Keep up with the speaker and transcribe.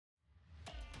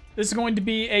This is going to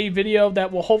be a video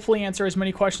that will hopefully answer as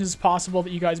many questions as possible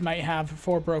that you guys might have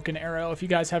for Broken Arrow. If you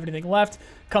guys have anything left,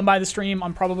 come by the stream.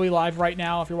 I'm probably live right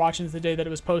now if you're watching this the day that it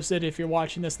was posted. If you're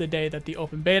watching this the day that the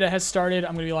open beta has started,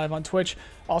 I'm going to be live on Twitch.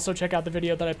 Also, check out the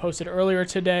video that I posted earlier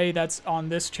today. That's on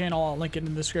this channel. I'll link it in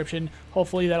the description.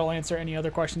 Hopefully, that'll answer any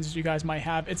other questions that you guys might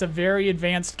have. It's a very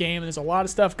advanced game. There's a lot of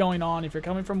stuff going on. If you're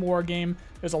coming from Wargame,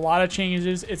 there's a lot of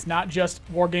changes. It's not just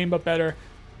Wargame, but better.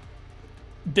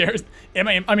 I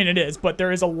mean, it is, but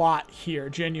there is a lot here,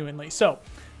 genuinely. So,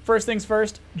 first things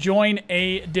first, join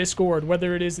a Discord,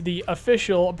 whether it is the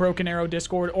official Broken Arrow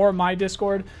Discord or my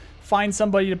Discord. Find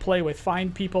somebody to play with.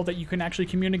 Find people that you can actually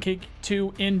communicate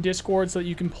to in Discord so that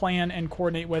you can plan and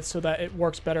coordinate with so that it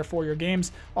works better for your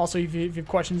games. Also, if you have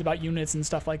questions about units and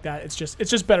stuff like that, it's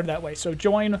just better that way. So,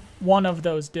 join one of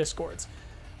those Discords.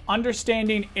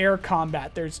 Understanding air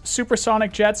combat. There's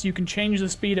supersonic jets. You can change the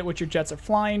speed at which your jets are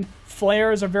flying.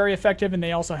 Flares are very effective, and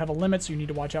they also have a limit, so you need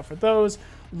to watch out for those.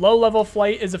 Low-level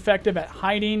flight is effective at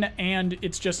hiding, and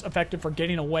it's just effective for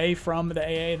getting away from the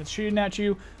AA that's shooting at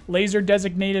you.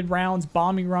 Laser-designated rounds,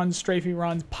 bombing runs, strafing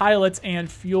runs, pilots, and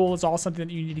fuel is all something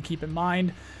that you need to keep in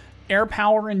mind. Air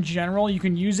power in general, you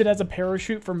can use it as a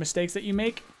parachute for mistakes that you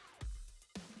make.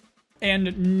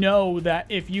 And know that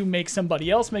if you make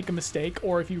somebody else make a mistake,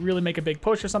 or if you really make a big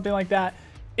push or something like that,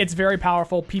 it's very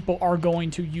powerful. People are going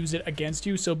to use it against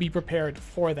you, so be prepared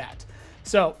for that.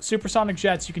 So, supersonic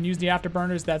jets, you can use the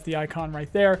afterburners. That's the icon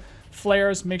right there.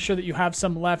 Flares, make sure that you have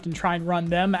some left and try and run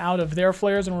them out of their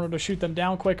flares in order to shoot them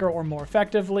down quicker or more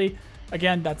effectively.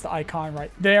 Again, that's the icon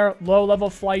right there. Low-level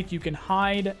flight, you can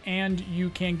hide, and you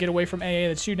can get away from AA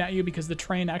that's shooting at you because the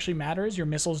terrain actually matters. Your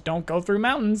missiles don't go through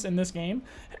mountains in this game.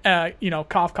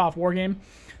 Cough, cough, war game.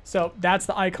 So that's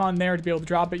the icon there to be able to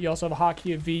drop it. You also have a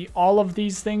hotkey of V. All of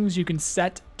these things you can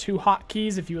set to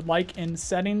hotkeys if you would like in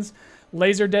settings.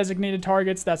 Laser designated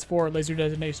targets, that's for laser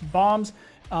designation bombs.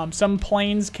 Some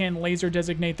planes can laser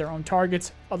designate their own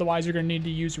targets. Otherwise, you're going to need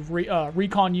to use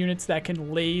recon units that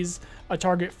can laze a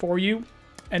target for you.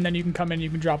 And then you can come in and you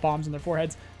can drop bombs on their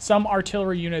foreheads. Some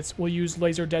artillery units will use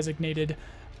laser designated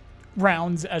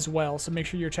rounds as well. So make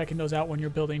sure you're checking those out when you're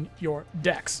building your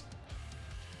decks.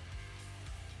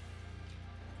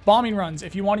 Bombing runs.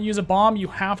 If you want to use a bomb, you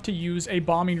have to use a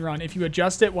bombing run. If you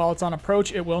adjust it while it's on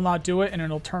approach, it will not do it and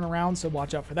it'll turn around, so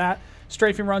watch out for that.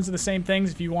 Strafing runs are the same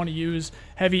things. If you want to use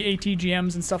heavy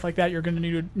ATGMs and stuff like that, you're going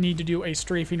to need to do a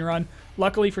strafing run.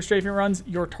 Luckily for strafing runs,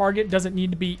 your target doesn't need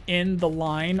to be in the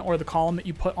line or the column that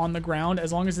you put on the ground.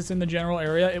 As long as it's in the general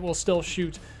area, it will still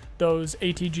shoot those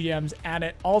ATGMs at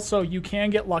it. Also, you can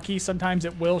get lucky. Sometimes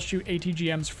it will shoot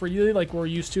ATGMs freely like we're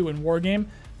used to in Wargame,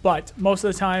 but most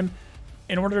of the time,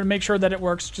 in order to make sure that it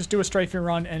works, just do a strafing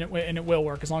run and it will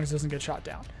work as long as it doesn't get shot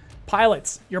down.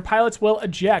 Pilots. Your pilots will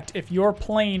eject. If your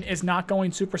plane is not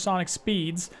going supersonic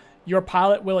speeds, your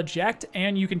pilot will eject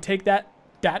and you can take that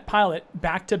pilot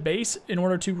back to base in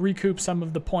order to recoup some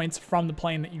of the points from the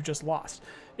plane that you just lost.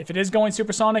 If it is going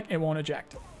supersonic, it won't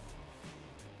eject.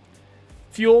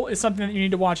 Fuel is something that you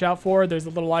need to watch out for. There's a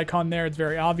little icon there. It's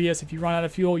very obvious. If you run out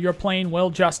of fuel, your plane will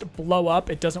just blow up.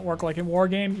 It doesn't work like in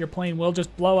Wargame. Your plane will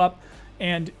just blow up,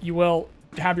 and you will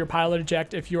have your pilot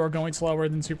eject if you are going slower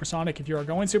than supersonic. If you are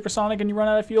going supersonic and you run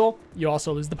out of fuel, you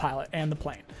also lose the pilot and the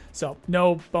plane. So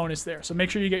no bonus there. So make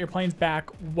sure you get your planes back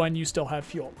when you still have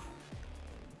fuel.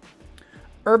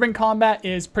 Urban combat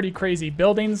is pretty crazy.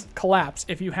 Buildings collapse.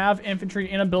 If you have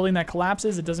infantry in a building that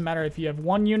collapses, it doesn't matter if you have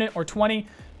 1 unit or 20,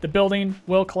 the building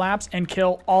will collapse and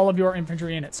kill all of your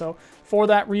infantry in it. So for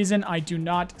that reason, I do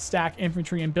not stack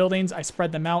infantry in buildings. I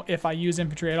spread them out if I use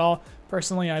infantry at all.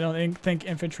 Personally, I don't think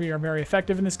infantry are very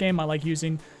effective in this game. I like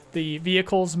using the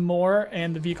vehicles more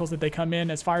and the vehicles that they come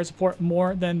in as fire support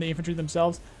more than the infantry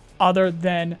themselves, other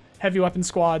than heavy weapon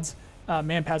squads,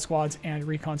 manpad squads, and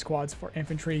recon squads for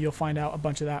infantry. You'll find out a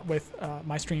bunch of that with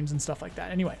my streams and stuff like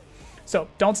that. Anyway. So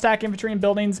don't stack infantry in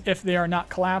buildings if they are not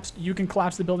collapsed. You can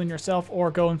collapse the building yourself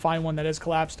or go and find one that is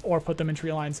collapsed or put them in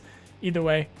tree lines. Either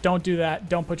way, don't do that.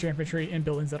 Don't put your infantry in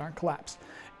buildings that aren't collapsed.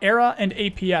 ERA and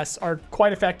APS are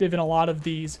quite effective in a lot of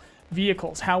these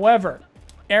vehicles. However,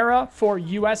 ERA for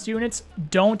US units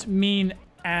don't mean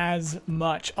as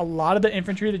much. A lot of the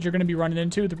infantry that you're going to be running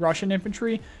into, the Russian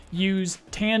infantry, use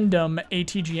tandem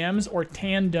ATGMs or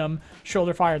tandem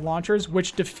shoulder-fired launchers,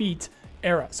 which defeat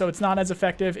ERA. So it's not as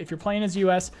effective. If you're playing as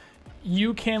US,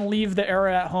 you can leave the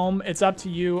ERA at home. It's up to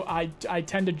you. I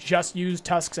tend to just use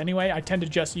Tusks anyway. I tend to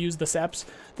just use the SEPs,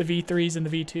 the V3s and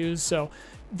the V2s. So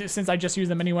since I just use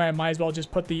them anyway, I might as well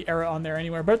just put the ERA on there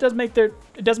anywhere. But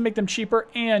it does make them cheaper,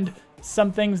 and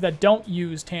some things that don't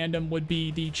use tandem would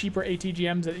be the cheaper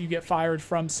ATGMs that you get fired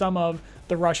from some of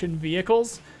the Russian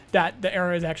vehicles. that the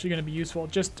arrow is actually going to be useful.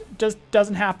 Just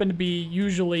doesn't happen to be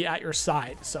usually at your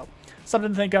side. So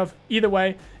something to think of. Either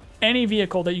way, any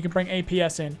vehicle that you can bring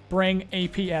APS in, bring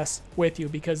APS with you,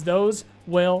 because those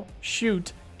will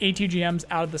shoot ATGMs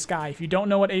out of the sky. If you don't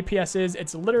know what APS is,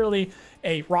 it's literally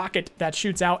a rocket that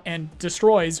shoots out and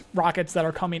destroys rockets that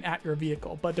are coming at your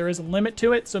vehicle. But there is a limit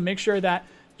to it, so make sure that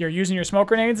you're using your smoke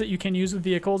grenades that you can use with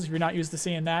vehicles. If you're not used to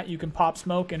seeing that, you can pop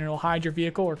smoke and it'll hide your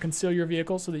vehicle or conceal your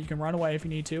vehicle so that you can run away if you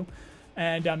need to.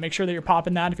 And make sure that you're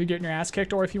popping that if you're getting your ass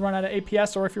kicked, or if you run out of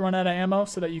APS, or if you run out of ammo,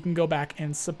 so that you can go back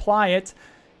and supply it,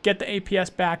 get the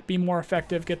APS back, be more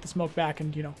effective, get the smoke back,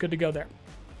 and, you know, good to go there.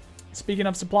 Speaking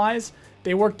of supplies,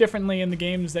 they work differently in the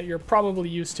games that you're probably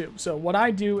used to. So what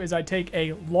I do is I take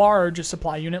a large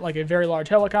supply unit, like a very large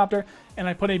helicopter, and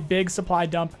I put a big supply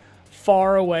dump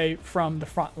far away from the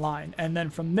front line. And then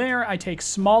from there, I take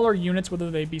smaller units,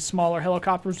 whether they be smaller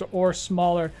helicopters or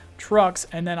smaller trucks,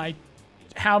 and then I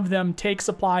have them take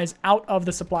supplies out of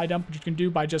the supply dump, which you can do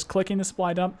by just clicking the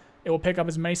supply dump. It will pick up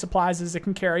as many supplies as it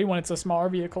can carry when it's a smaller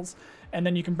vehicles, and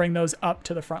then you can bring those up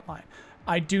to the front line.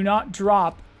 I do not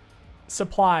drop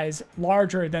supplies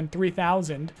larger than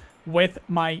 3,000 with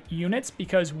my units,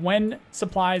 because when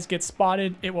supplies get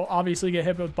spotted, it will obviously get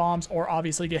hit with bombs, or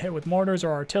obviously get hit with mortars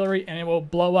or artillery, and it will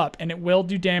blow up, and it will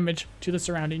do damage to the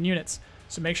surrounding units.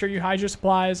 So make sure you hide your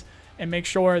supplies, and make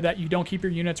sure that you don't keep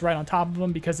your units right on top of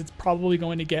them, because it's probably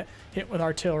going to get hit with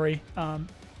artillery.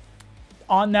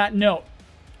 On that note,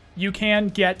 you can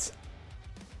get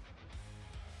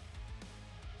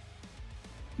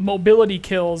mobility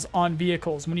kills on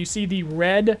vehicles. When you see the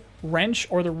red wrench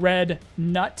or the red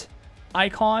nut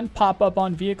icon pop up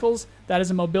on vehicles, that is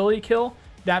a mobility kill.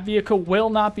 That vehicle will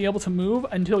not be able to move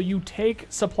until you take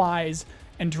supplies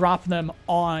and drop them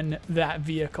on that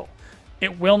vehicle.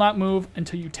 It will not move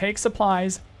until you take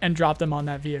supplies and drop them on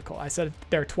that vehicle. I said it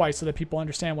there twice so that people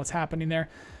understand what's happening there.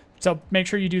 So make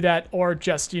sure you do that, or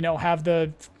just, you know, have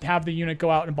the unit go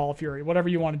out in Ball of Fury, whatever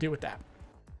you want to do with that.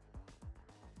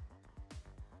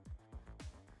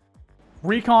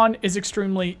 Recon is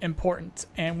extremely important,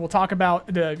 and we'll talk about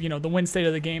the, you know, the win state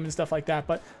of the game and stuff like that,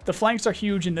 but the flanks are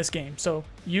huge in this game. So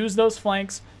use those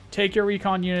flanks, take your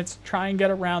recon units, try and get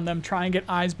around them, try and get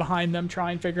eyes behind them,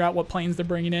 try and figure out what planes they're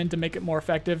bringing in to make it more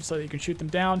effective so that you can shoot them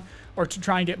down, or to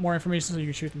try and get more information so you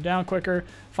can shoot them down quicker,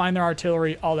 find their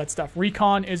artillery, all that stuff.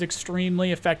 Recon is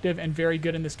extremely effective and very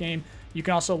good in this game. You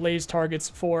can also laze targets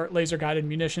for laser-guided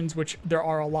munitions, which there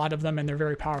are a lot of them, and they're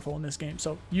very powerful in this game.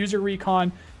 So use your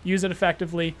recon, use it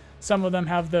effectively. Some of them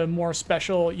have the more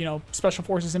special, you know, special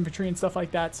forces infantry and stuff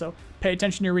like that. So pay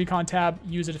attention to your recon tab,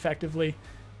 use it effectively.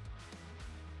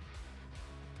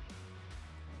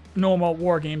 Normal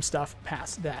war game stuff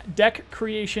past that. Deck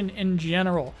creation in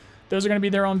general, those are going to be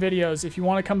their own videos. If you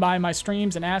want to come by my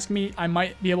streams and ask me, I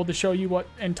might be able to show you what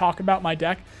and talk about my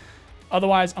deck.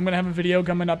 Otherwise, I'm going to have a video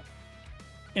coming up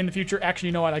in the future. Actually,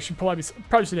 you know what? I should probably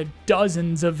say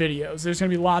dozens of videos. There's going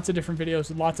to be lots of different videos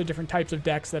with lots of different types of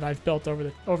decks that I've built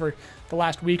over the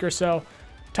last week or so,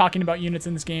 talking about units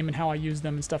in this game and how I use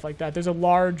them and stuff like that. There's a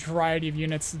large variety of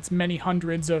units. It's many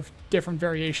hundreds of different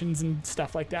variations and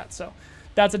stuff like that. So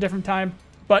that's a different time,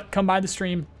 but come by the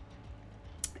stream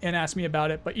and ask me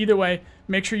about it. But either way,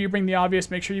 make sure you bring the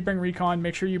obvious, make sure you bring recon,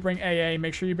 make sure you bring AA,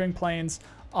 make sure you bring planes,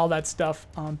 all that stuff.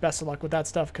 Best of luck with that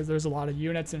stuff, because there's a lot of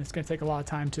units and it's going to take a lot of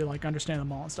time to like understand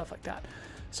them all and stuff like that.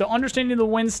 So understanding the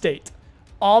win state,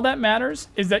 all that matters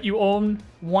is that you own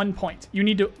 1 point. You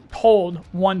need to hold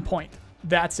 1 point.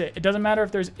 That's it. It doesn't matter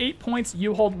if there's 8 points,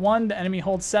 you hold 1, the enemy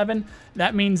holds 7.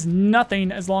 That means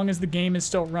nothing as long as the game is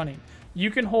still running. You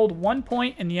can hold 1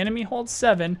 point and the enemy holds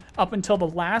 7 up until the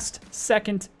last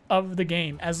second of the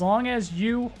game. As long as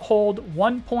you hold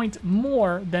 1 point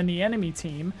more than the enemy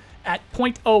team at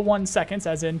 0.01 seconds,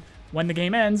 as in when the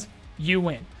game ends, you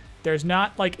win. There's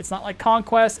not like, it's not like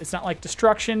Conquest, it's not like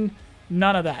Destruction,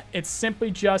 none of that. It's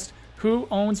simply just who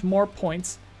owns more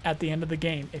points at the end of the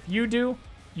game. If you do,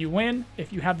 you win.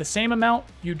 If you have the same amount,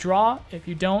 you draw. If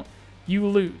you don't, you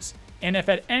lose. And if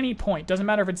at any point, doesn't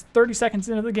matter if it's 30 seconds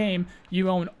into the game, you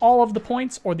own all of the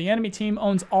points, or the enemy team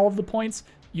owns all of the points,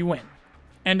 you win.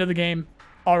 End of the game,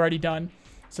 already done.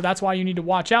 So that's why you need to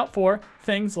watch out for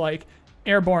things like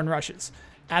airborne rushes.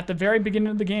 At the very beginning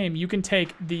of the game, you can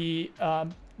take the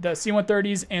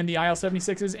C-130s and the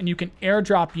IL-76s, and you can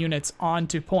airdrop units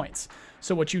onto points.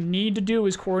 So what you need to do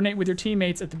is coordinate with your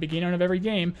teammates at the beginning of every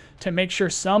game to make sure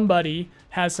somebody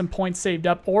has some points saved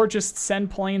up, or just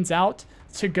send planes out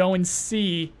to go and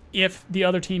see if the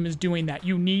other team is doing that.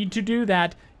 You need to do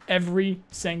that every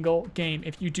single game.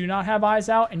 If you do not have eyes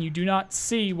out and you do not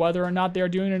see whether or not they're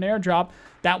doing an airdrop,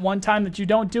 that one time that you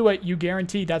don't do it, you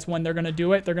guarantee that's when they're going to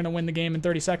do it. They're going to win the game in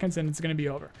 30 seconds and it's going to be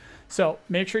over. So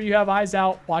make sure you have eyes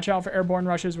out. Watch out for airborne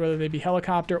rushes, whether they be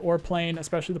helicopter or plane,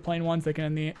 especially the plane ones. They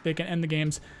can end the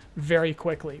games very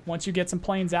quickly. Once you get some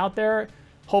planes out there,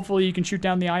 hopefully you can shoot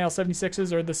down the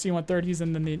IL-76s or the C-130s,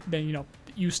 and then you know,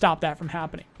 you stop that from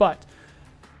happening. But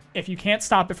if you can't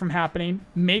stop it from happening,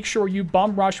 make sure you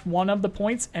bum rush one of the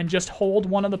points and just hold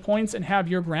one of the points and have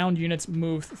your ground units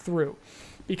move through.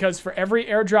 Because for every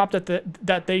airdrop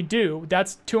that they do,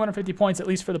 that's 250 points, at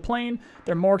least for the plane.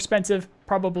 They're more expensive,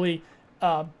 probably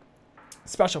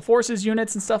special forces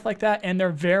units and stuff like that, and they're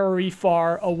very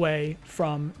far away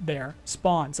from their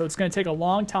spawn. So it's going to take a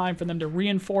long time for them to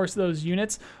reinforce those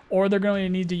units, or they're going to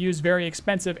need to use very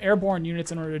expensive airborne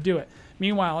units in order to do it.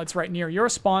 Meanwhile, it's right near your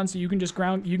spawn, so you can just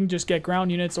get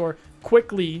ground units or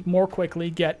more quickly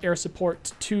get air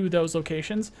support to those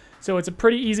locations. So it's a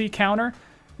pretty easy counter.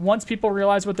 Once people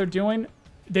realize what they're doing,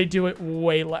 they do it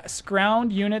way less.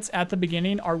 Ground units at the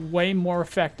beginning are way more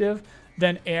effective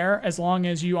than air, as long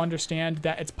as you understand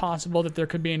that it's possible that there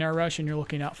could be an air rush and you're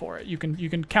looking out for it. You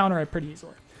can counter it pretty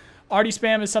easily. RD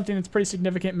spam is something that's pretty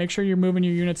significant. Make sure you're moving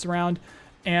your units around,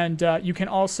 and you can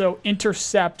also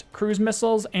intercept cruise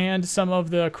missiles and some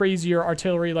of the crazier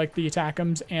artillery like the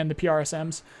ATACMs and the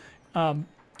PRSMs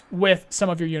with some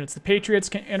of your units. The Patriots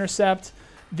can intercept.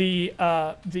 The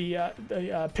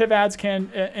Pivads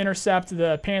can intercept,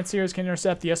 the Pantsirs can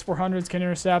intercept, the S-400s can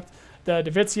intercept, the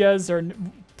Davitsias or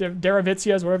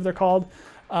Deravitsias, whatever they're called,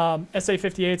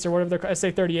 SA-58s or whatever they're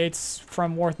SA-38s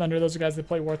from War Thunder. Those are guys that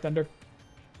play War Thunder.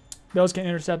 Those can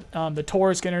intercept. The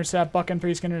Tors can intercept. Buck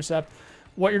M3s can intercept.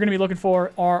 What you're going to be looking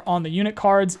for are on the unit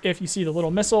cards. If you see the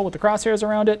little missile with the crosshairs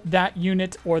around it, that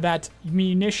unit or that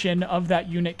munition of that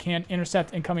unit can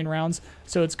intercept incoming rounds,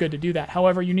 so it's good to do that.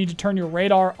 However, you need to turn your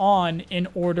radar on in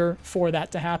order for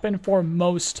that to happen for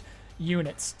most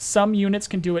units. Some units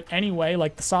can do it anyway,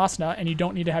 like the Cessna, and you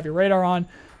don't need to have your radar on,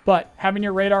 but having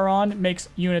your radar on makes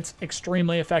units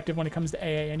extremely effective when it comes to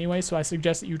AA anyway, so I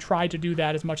suggest that you try to do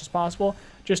that as much as possible.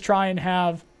 Just try and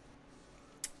have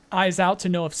eyes out to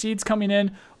know if seed's coming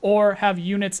in, or have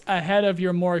units ahead of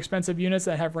your more expensive units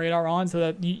that have radar on, so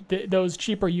that those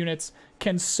cheaper units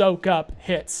can soak up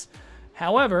hits.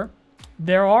 However,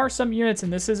 there are some units,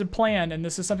 and this is a plan, and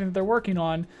this is something that they're working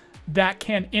on, that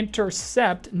can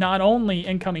intercept not only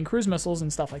incoming cruise missiles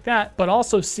and stuff like that, but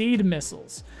also seed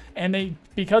missiles. And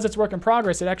because it's work in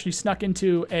progress, it actually snuck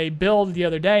into a build the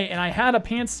other day, and I had a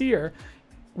Pantsir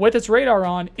with its radar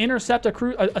on intercept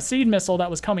a seed missile that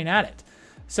was coming at it.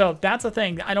 So that's a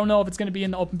thing. I don't know if it's going to be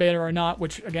in the open beta or not,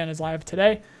 which again is live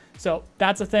today. So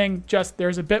that's a thing. Just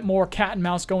there's a bit more cat and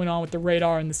mouse going on with the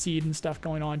radar and the seed and stuff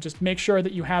going on. Just make sure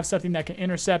that you have something that can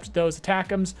intercept those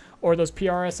ATACMs or those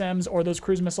PRSMs or those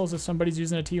cruise missiles if somebody's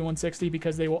using a Tu-160,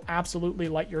 because they will absolutely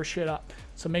light your shit up.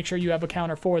 So make sure you have a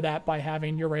counter for that by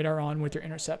having your radar on with your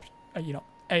intercept,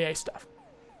 AA stuff.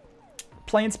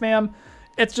 Plane spam.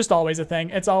 It's just always a thing.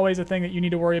 It's always a thing that you need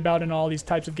to worry about in all these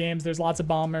types of games. There's lots of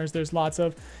bombers. There's lots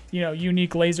of,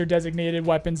 unique laser designated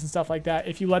weapons and stuff like that.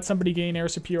 If you let somebody gain air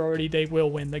superiority, they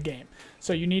will win the game.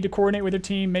 So you need to coordinate with your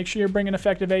team. Make sure you're bringing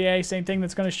effective AA. Same thing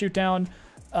that's going to shoot down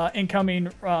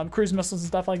incoming cruise missiles and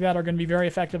stuff like that are going to be very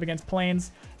effective against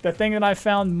planes. The thing that I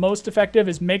found most effective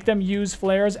is make them use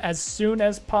flares as soon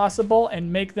as possible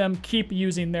and make them keep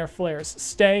using their flares.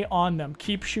 Stay on them.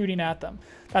 Keep shooting at them.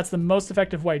 That's the most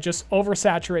effective way. Just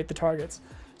oversaturate the targets.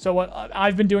 So what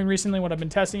I've been doing recently, what I've been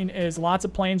testing is lots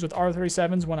of planes with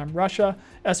R-37s when I'm Russia,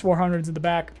 S-400s in the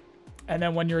back, and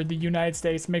then when you're the United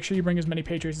States, make sure you bring as many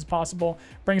Patriots as possible.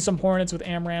 Bring some Hornets with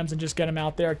AMRAAMs and just get them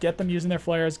out there. Get them using their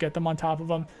flares. Get them on top of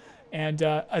them. And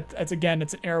it's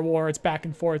an air war. It's back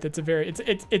and forth. It's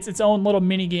its own little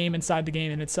mini game inside the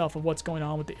game in itself of what's going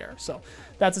on with the air. So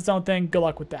that's its own thing. Good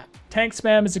luck with that. Tank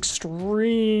spam is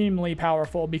extremely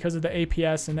powerful because of the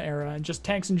APS and the era, and just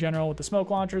tanks in general with the smoke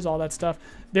launchers, all that stuff.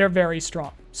 They're very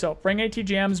strong. So bring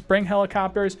ATGMs, bring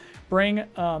helicopters, bring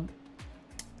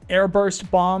airburst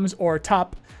bombs or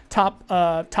top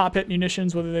hit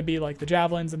munitions, whether they be like the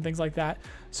javelins and things like that.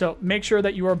 So make sure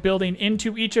that you are building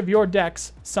into each of your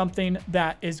decks something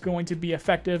that is going to be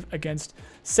effective against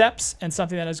SEPs, and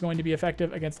something that is going to be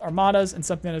effective against Armadas, and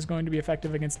something that is going to be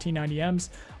effective against T-90Ms.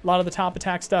 A lot of the top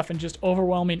attack stuff and just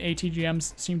overwhelming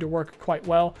ATGMs seem to work quite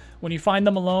well. When you find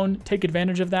them alone, take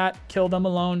advantage of that, kill them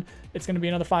alone. It's going to be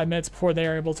another 5 minutes before they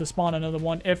are able to spawn another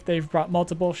one. If they've brought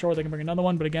multiple, sure, they can bring another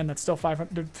one, but again, that's still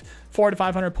 400 to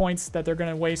 500 points that they're going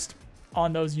to waste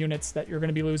on those units that you're going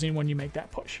to be losing when you make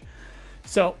that push.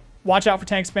 So watch out for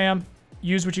tank spam.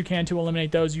 use what you can to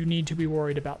eliminate those. You need to be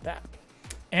worried about that.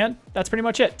 And that's pretty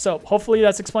much it. So hopefully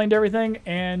that's explained everything,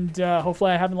 and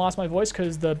hopefully I haven't lost my voice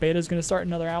because the beta is going to start in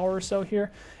another hour or so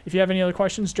here. If you have any other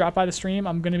questions, drop by the stream.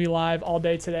 I'm going to be live all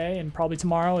day today and probably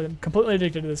tomorrow. I'm completely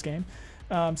addicted to this game.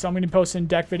 So I'm going to be posting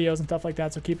deck videos and stuff like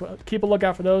that, so keep a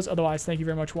lookout for those. Otherwise, thank you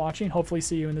very much for watching. Hopefully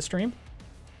see you in the stream.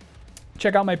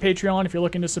 Check out my Patreon if you're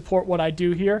looking to support what I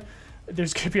do here.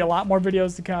 There's going to be a lot more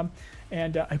videos to come,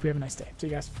 and I hope you have a nice day. See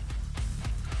you guys.